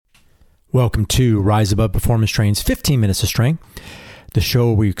Welcome to Rise Above Performance Training's 15 Minutes of Strength, the show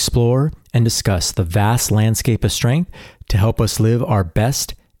where we explore and discuss the vast landscape of strength to help us live our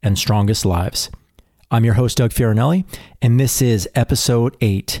best and strongest lives. I'm your host, Doug Fiorinelli, and this is episode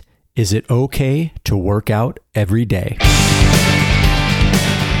 8. Is it okay to work out every day?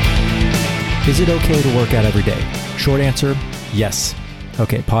 Is it okay to work out every day? Short answer, yes.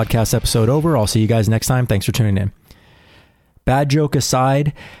 Okay, podcast episode over. I'll see you guys next time. Thanks for tuning in. Bad joke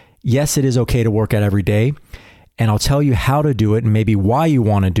aside, yes, it is okay to work out every day, and I'll tell you how to do it and maybe why you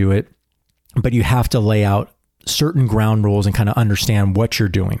want to do it, but you have to lay out certain ground rules and kind of understand what you're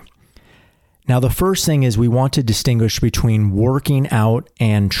doing. Now, the first thing is we want to distinguish between working out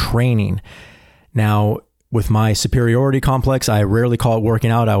and training. Now, with my superiority complex, I rarely call it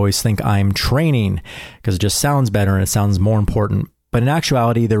working out. I always think I'm training because it just sounds better and it sounds more important. But in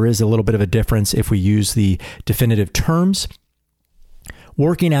actuality, there is a little bit of a difference if we use the definitive terms.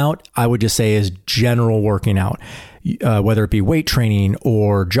 Working out, I would just say, is general working out, whether it be weight training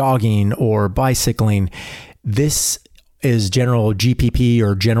or jogging or bicycling. This is general GPP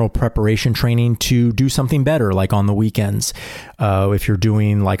or general preparation training to do something better, like on the weekends. If you're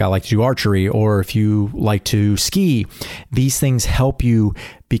doing, like I like to do archery, or if you like to ski, these things help you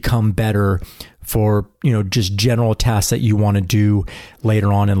become better for, just general tasks that you want to do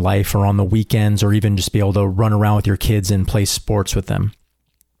later on in life or on the weekends, or even just be able to run around with your kids and play sports with them.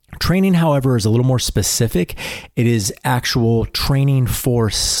 Training, however, is a little more specific. It is actual training for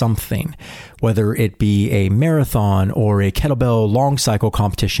something, whether it be a marathon or a kettlebell long cycle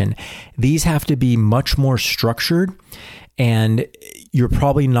competition. These have to be much more structured, and you're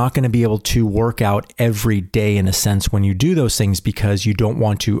probably not going to be able to work out every day in a sense when you do those things because you don't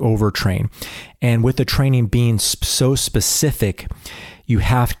want to overtrain. And with the training being so specific, you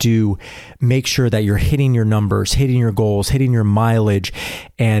have to make sure that you're hitting your numbers, hitting your goals, hitting your mileage.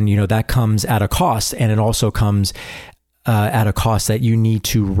 And, that comes at a cost. And it also comes at a cost that you need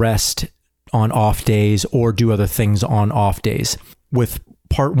to rest on off days or do other things on off days. With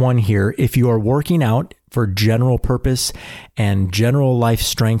part one here, if you are working out for general purpose and general life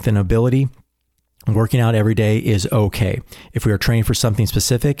strength and ability, working out every day is okay. If we are training for something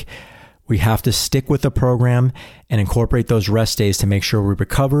specific, we have to stick with the program and incorporate those rest days to make sure we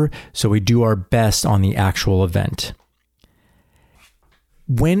recover so we do our best on the actual event.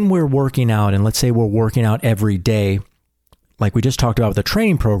 When we're working out, and let's say we're working out every day, like we just talked about with the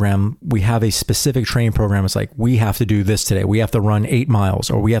training program, we have a specific training program. It's like, we have to do this today. We have to run 8 miles,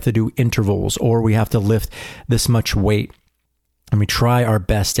 or we have to do intervals, or we have to lift this much weight. And we try our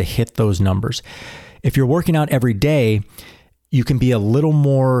best to hit those numbers. If you're working out every day, you can be a little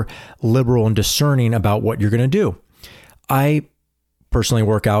more liberal and discerning about what you're going to do. I personally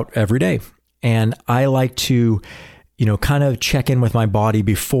work out every day, and I like to, kind of check in with my body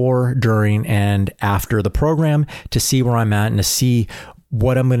before, during, and after the program to see where I'm at and to see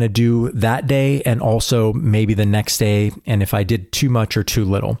what I'm going to do that day, and also maybe the next day, and if I did too much or too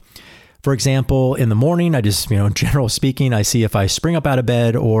little. For example, in the morning, I just, general speaking, I see if I spring up out of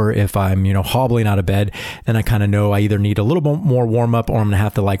bed or if I'm, hobbling out of bed, then I kind of know I either need a little bit more warm up or I'm going to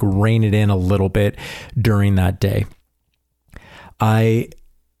have to rein it in a little bit during that day. I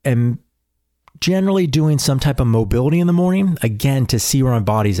am generally doing some type of mobility in the morning, again, to see where my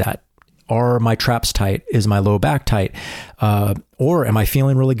body's at. Are my traps tight? Is my low back tight? Or am I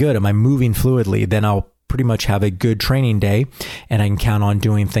feeling really good? Am I moving fluidly? Then I'll pretty much have a good training day, and I can count on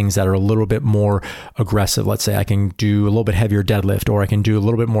doing things that are a little bit more aggressive. Let's say I can do a little bit heavier deadlift, or I can do a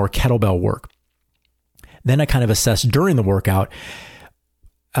little bit more kettlebell work. Then I kind of assess during the workout,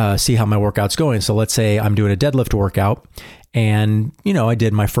 see how my workout's going. So let's say I'm doing a deadlift workout, and I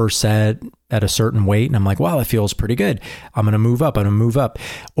did my first set at a certain weight, and I'm like, wow, that feels pretty good. I'm going to move up.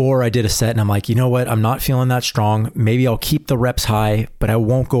 Or I did a set and I'm like, you know what? I'm not feeling that strong. Maybe I'll keep the reps high, but I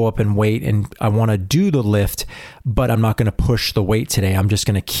won't go up in weight, and I want to do the lift, but I'm not going to push the weight today. I'm just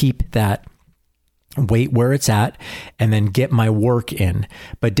going to keep that weight where it's at and then get my work in.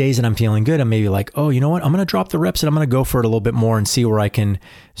 But days that I'm feeling good, I'm maybe like, oh, you know what? I'm going to drop the reps and I'm going to go for it a little bit more and see where I can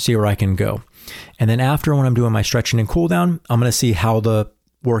go. And then after, when I'm doing my stretching and cool down, I'm going to see how the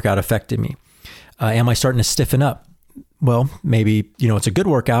workout affected me. Am I starting to stiffen up? Well, maybe, it's a good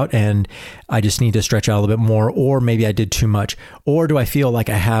workout and I just need to stretch out a little bit more, or maybe I did too much. Or do I feel like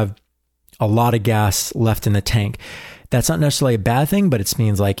I have a lot of gas left in the tank? That's not necessarily a bad thing, but it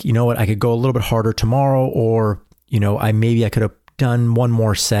means like, you know what, I could go a little bit harder tomorrow, or, I could have done one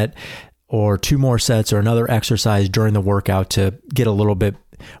more set or 2 more sets or another exercise during the workout to get a little bit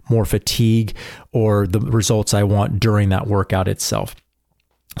more fatigue or the results I want during that workout itself.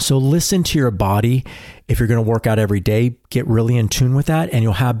 So listen to your body. If you're going to work out every day, get really in tune with that, and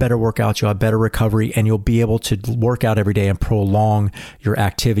you'll have better workouts, you'll have better recovery, and you'll be able to work out every day and prolong your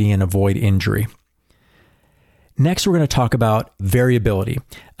activity and avoid injury. Next, we're going to talk about variability.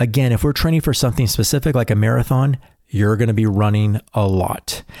 Again, if we're training for something specific like a marathon, you're going to be running a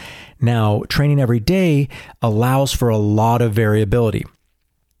lot. Now, training every day allows for a lot of variability.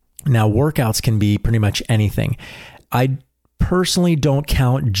 Now, workouts can be pretty much anything. I personally don't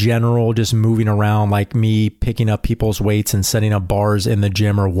count general just moving around, like me picking up people's weights and setting up bars in the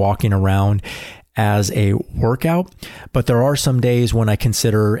gym or walking around, as a workout. But there are some days when I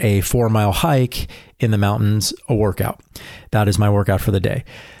consider a 4-mile hike in the mountains a workout. That is my workout for the day.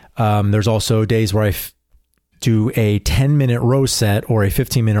 There's also days where I do a 10-minute row set or a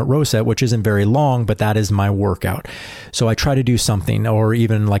 15-minute row set, which isn't very long, but that is my workout. So I try to do something, or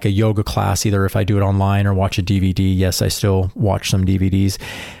even like a yoga class, either if I do it online or watch a DVD. Yes, I still watch some DVDs,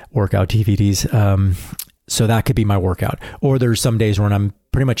 workout DVDs. So that could be my workout. Or there's some days when I'm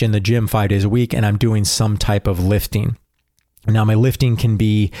pretty much in the gym 5 days a week and I'm doing some type of lifting. Now my lifting can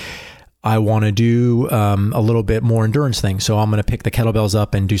be, I want to do a little bit more endurance thing. So I'm going to pick the kettlebells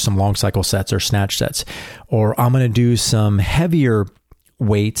up and do some long cycle sets or snatch sets. Or I'm going to do some heavier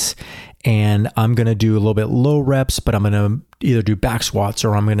weights and I'm going to do a little bit low reps, but I'm going to either do back squats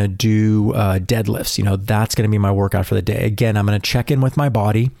or I'm going to do deadlifts. You know, that's going to be my workout for the day. Again, I'm going to check in with my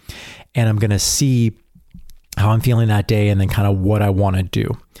body and I'm going to see how I'm feeling that day and then kind of what I want to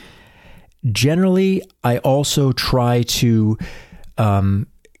do. Generally, I also try to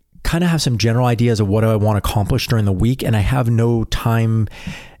kind of have some general ideas of what I want to accomplish during the week, and I have no time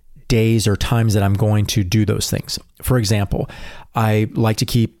days or times that I'm going to do those things. For example, I like to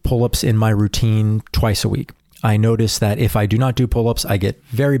keep pull-ups in my routine twice a week. I notice that if I do not do pull-ups, I get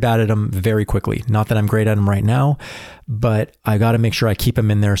very bad at them very quickly. Not that I'm great at them right now, but I got to make sure I keep them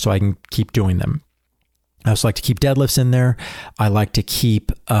in there so I can keep doing them. I also like to keep deadlifts in there. I like to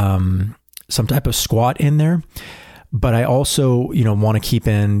keep some type of squat in there. But I also, want to keep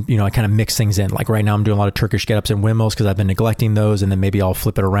in, I kind of mix things in. Like right now I'm doing a lot of Turkish get-ups and windmills because I've been neglecting those, and then maybe I'll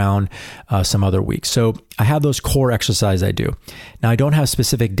flip it around some other week. So I have those core exercises I do. Now I don't have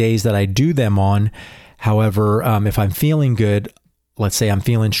specific days that I do them on. However, if I'm feeling good, let's say I'm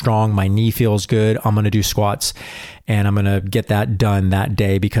feeling strong, my knee feels good, I'm going to do squats and I'm going to get that done that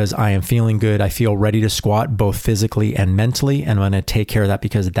day because I am feeling good. I feel ready to squat both physically and mentally, and I'm going to take care of that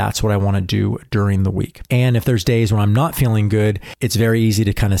because that's what I want to do during the week. And if there's days when I'm not feeling good, it's very easy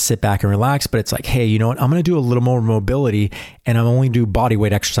to kind of sit back and relax, but it's like, hey, you know what? I'm going to do a little more mobility and I'm only do body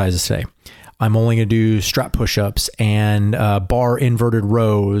weight exercises today. I'm only going to do strap push-ups and bar inverted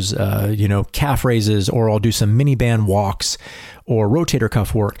rows, calf raises, or I'll do some mini band walks or rotator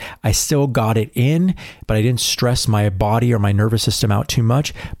cuff work. I still got it in, but I didn't stress my body or my nervous system out too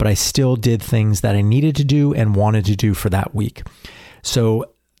much, but I still did things that I needed to do and wanted to do for that week.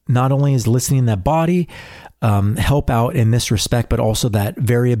 So not only is listening to that body help out in this respect, but also that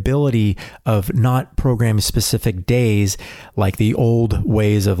variability of not programming specific days like the old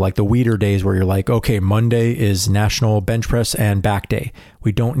ways of like the Weider days where you're like, okay, Monday is National Bench Press and Back Day.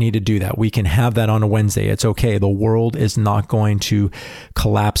 We don't need to do that. We can have that on a Wednesday. It's okay. The world is not going to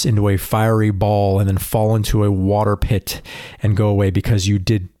collapse into a fiery ball and then fall into a water pit and go away because you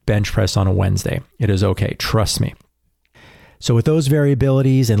did bench press on a Wednesday. It is okay. Trust me. So with those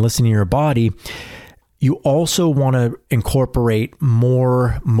variabilities and listening to your body, you also want to incorporate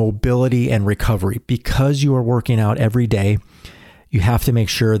more mobility and recovery. Because you are working out every day, you have to make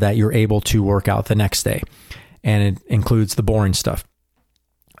sure that you're able to work out the next day. And it includes the boring stuff.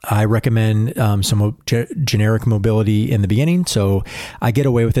 I recommend some generic mobility in the beginning. So I get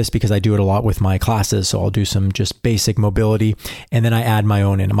away with this because I do it a lot with my classes. So I'll do some just basic mobility and then I add my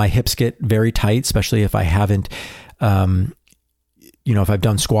own in. My hips get very tight, especially if I haven't if I've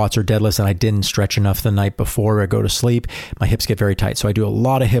done squats or deadlifts and I didn't stretch enough the night before I go to sleep, my hips get very tight. So I do a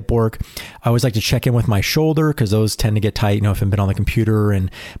lot of hip work. I always like to check in with my shoulder because those tend to get tight. If I've been on the computer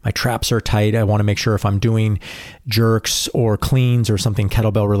and my traps are tight, I want to make sure if I'm doing jerks or cleans or something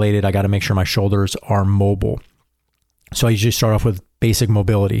kettlebell related, I got to make sure my shoulders are mobile. So I usually start off with basic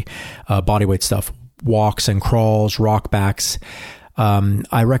mobility, body weight stuff, walks and crawls, rock backs.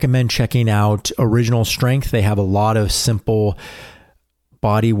 I recommend checking out Original Strength. They have a lot of simple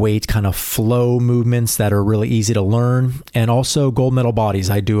body weight kind of flow movements that are really easy to learn. And also Gold Medal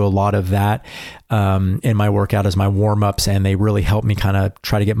Bodies. I do a lot of that in my workout as my warm-ups, and they really help me kind of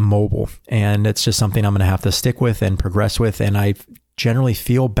try to get mobile. And it's just something I'm going to have to stick with and progress with. And I generally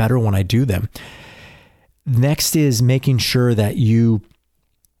feel better when I do them. Next is making sure that you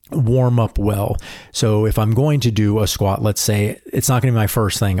warm up well. So if I'm going to do a squat, let's say it's not going to be my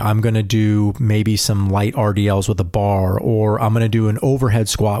first thing. I'm going to do maybe some light RDLs with a bar, or I'm going to do an overhead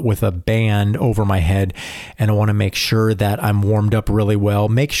squat with a band over my head. And I want to make sure that I'm warmed up really well.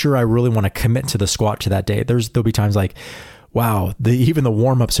 Make sure I really want to commit to the squat to that day. There'll be times like, wow, even the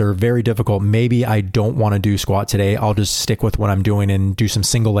warm-ups are very difficult. Maybe I don't want to do squat today. I'll just stick with what I'm doing and do some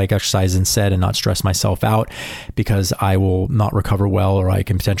single leg exercise instead and not stress myself out, because I will not recover well, or I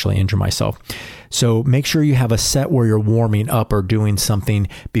can potentially injure myself. So make sure you have a set where you're warming up or doing something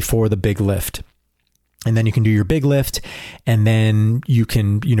before the big lift. And then you can do your big lift, and then you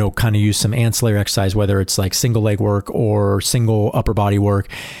can, kind of use some ancillary exercise, whether it's like single leg work or single upper body work.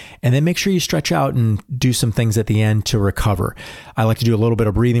 And then make sure you stretch out and do some things at the end to recover. I like to do a little bit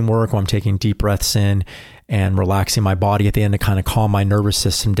of breathing work while I'm taking deep breaths in and relaxing my body at the end to kind of calm my nervous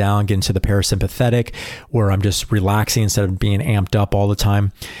system down, get into the parasympathetic, where I'm just relaxing instead of being amped up all the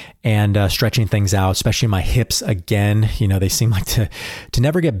time, and stretching things out, especially my hips. Again, they seem like to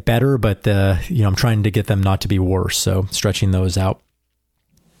never get better, but I'm trying to get them not to be worse. So stretching those out.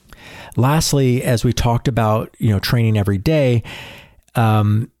 Lastly, as we talked about, training every day,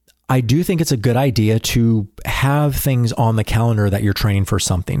 I do think it's a good idea to have things on the calendar that you're training for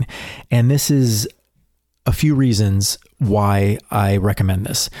something. And this is a few reasons why I recommend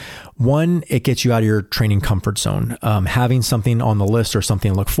this. One, it gets you out of your training comfort zone. Having something on the list or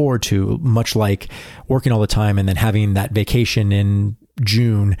something to look forward to, much like working all the time and then having that vacation in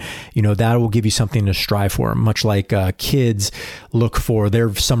June, that will give you something to strive for. Much like kids look for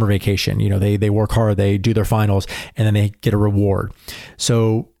their summer vacation. They work hard, they do their finals, and then they get a reward.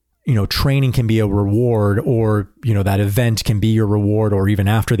 So training can be a reward, or, that event can be your reward, or even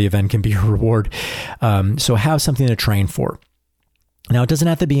after the event can be your reward. So have something to train for. Now, it doesn't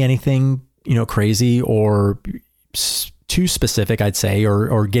have to be anything, crazy or too specific, I'd say,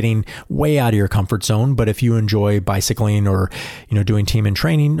 or getting way out of your comfort zone. But if you enjoy bicycling or, doing team and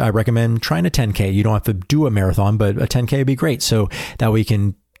training, I recommend trying a 10K. You don't have to do a marathon, but a 10K would be great. So that way you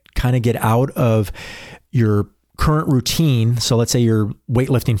can kind of get out of your current routine. So let's say you're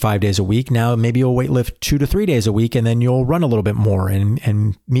weightlifting 5 days a week. Now maybe you'll weightlift 2 to 3 days a week, and then you'll run a little bit more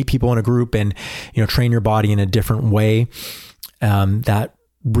and meet people in a group and, train your body in a different way. That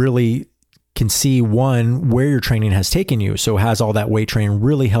really can see, one, where your training has taken you. So has all that weight training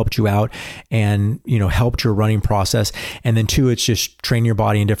really helped you out and, helped your running process? And then two, it's just train your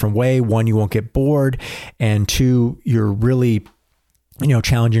body in a different way. One, you won't get bored. And two, you're really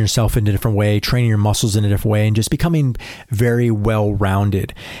challenging yourself in a different way, training your muscles in a different way, and just becoming very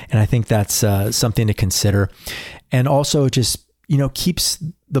well-rounded. And I think that's something to consider. And also just, keeps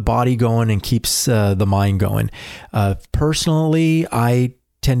the body going and keeps the mind going. Personally, I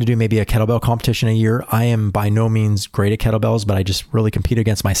tend to do maybe a kettlebell competition a year. I am by no means great at kettlebells, but I just really compete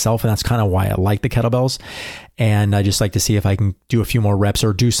against myself. And that's kind of why I like the kettlebells. And I just like to see if I can do a few more reps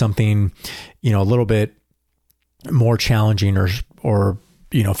or do something, a little bit more challenging, or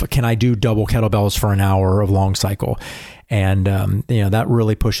can I do double kettlebells for an hour of long cycle? And, that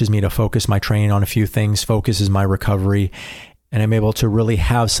really pushes me to focus my training on a few things, focuses my recovery, and I'm able to really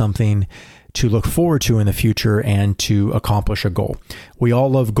have something to look forward to in the future and to accomplish a goal. We all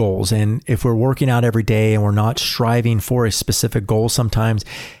love goals. And if we're working out every day and we're not striving for a specific goal, sometimes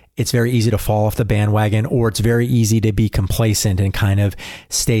it's very easy to fall off the bandwagon, or it's very easy to be complacent and kind of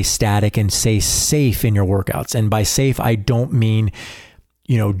stay static and stay safe in your workouts. And by safe, I don't mean,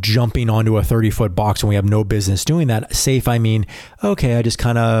 jumping onto a 30-foot box when we have no business doing that. Safe, I mean, okay, I just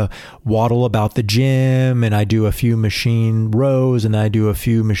kind of waddle about the gym and I do a few machine rows and I do a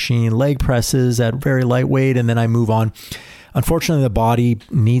few machine leg presses at very lightweight, and then I move on. Unfortunately, the body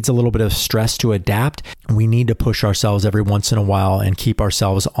needs a little bit of stress to adapt. We need to push ourselves every once in a while and keep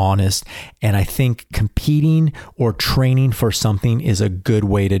ourselves honest. And I think competing or training for something is a good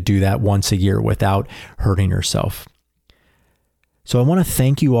way to do that once a year without hurting yourself. So I want to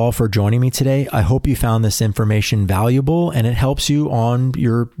thank you all for joining me today. I hope you found this information valuable and it helps you on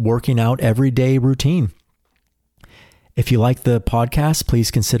your working out everyday routine. If you like the podcast,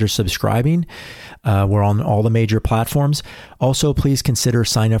 please consider subscribing. We're on all the major platforms. Also, please consider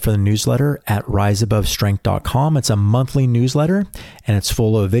signing up for the newsletter at riseabovestrength.com. It's a monthly newsletter and it's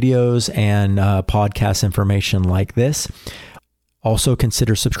full of videos and podcast information like this. Also,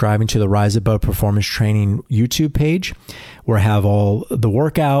 consider subscribing to the Rise Above Performance Training YouTube page, where I have all the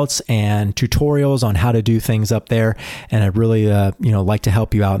workouts and tutorials on how to do things up there. And I'd really, like to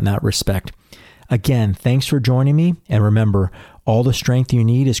help you out in that respect. Again, thanks for joining me. And remember, all the strength you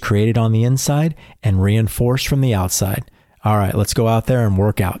need is created on the inside and reinforced from the outside. All right, let's go out there and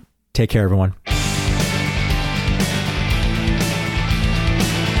work out. Take care, everyone.